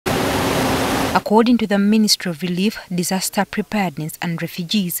According to the Ministry of Relief, Disaster Preparedness and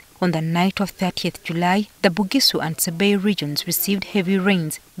Refugees, on the night of 30th July, the Bugisu and Sebei regions received heavy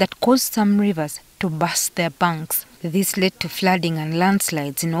rains that caused some rivers to burst their banks. This led to flooding and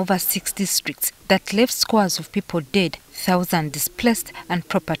landslides in over 6 districts that left scores of people dead, thousands displaced and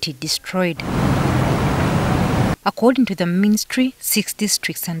property destroyed. According to the ministry, 6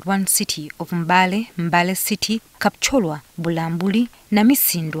 districts and 1 city of Mbale, Mbale City, Kapcholwa, Bulambuli,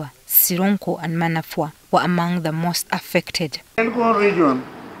 Namisindwa, Sironko and Manafwa were among the most affected. The Elgon region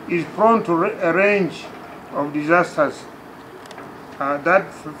is prone to a range of disasters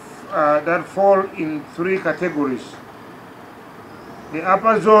that fall in 3 categories. The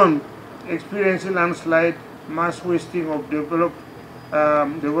upper zone experiencing landslide, mass wasting of development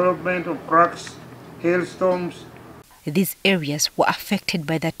of cracks, hailstorms. These areas were affected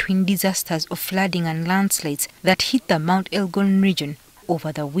by the twin disasters of flooding and landslides that hit the Mount Elgon region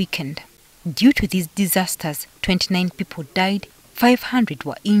over the weekend. Due to these disasters, 29 people died, 500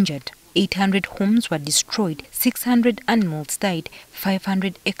 were injured, 800 homes were destroyed, 600 animals died,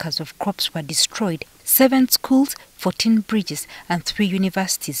 500 acres of crops were destroyed, 7 schools, 14 bridges and 3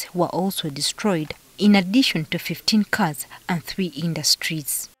 universities were also destroyed, in addition to 15 cars and 3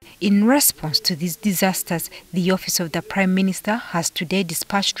 industries. In response to these disasters, the Office of the Prime Minister has today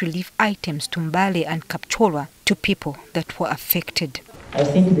dispatched relief items to Mbale and Kapcholwa to people that were affected. I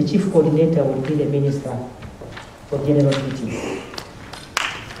think the Chief Coordinator will be the Minister for General Duties.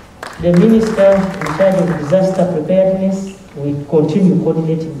 The Minister in charge of disaster preparedness will continue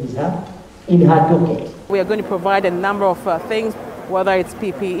coordinating with her in her docket. We are going to provide a number of things, whether it's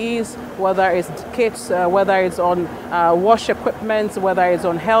PPEs, whether it's kits, whether it's on wash equipment, whether it's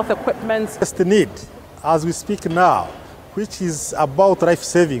on health equipment. Just the need, as we speak now, which is about life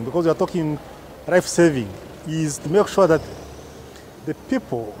saving, because we are talking life saving, is to make sure that the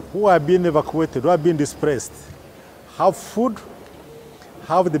people who are being evacuated, who are being displaced, have food,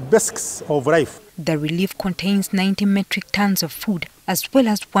 have the basics of life. The relief contains 90 metric tons of food as well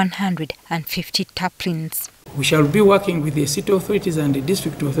as 150 tarpaulins. We shall be working with the city authorities and the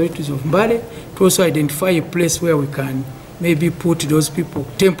district authorities of Mbale to also identify a place where we can maybe put those people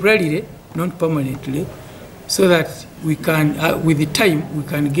temporarily, not permanently, so that we can, with the time, we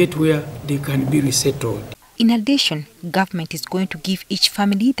can get where they can be resettled. In addition, government is going to give each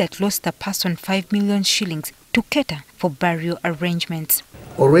family that lost a person 5 million shillings to cater for burial arrangements.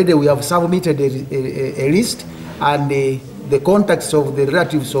 Already we have submitted a list and the contacts of the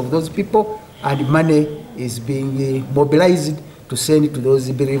relatives of those people, and money is being mobilized to send to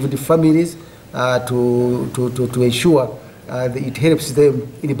those bereaved families to ensure that it helps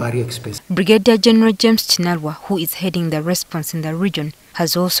them in burial expense. Brigadier General James Chinalwa, who is heading the response in the region,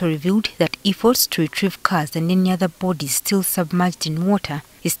 has also revealed that efforts to retrieve cars and any other bodies still submerged in water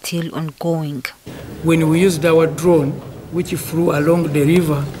is still ongoing. When we used our drone, which flew along the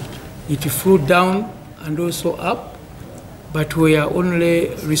river, it flew down and also up, but we are only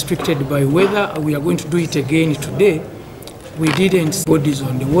restricted by weather. We are going to do it again today. We didn't see bodies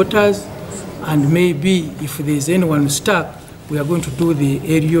on the waters, and maybe if there's anyone stuck, we are going to do the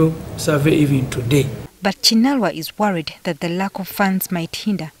aerial survey even today. But Chinalwa is worried that the lack of funds might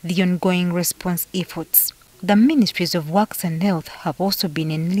hinder the ongoing response efforts. The Ministries of Works and Health have also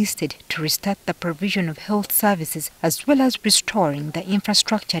been enlisted to restart the provision of health services as well as restoring the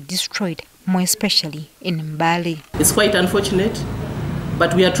infrastructure destroyed, more especially in Mbale. It's quite unfortunate,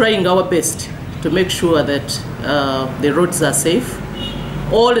 but we are trying our best to make sure that the roads are safe.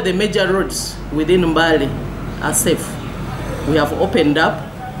 All the major roads within Mbale are safe. We have opened up.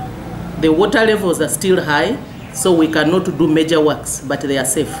 The water levels are still high, so we cannot do major works, but they are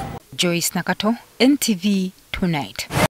safe. Joyce Nakato, NTV Tonight.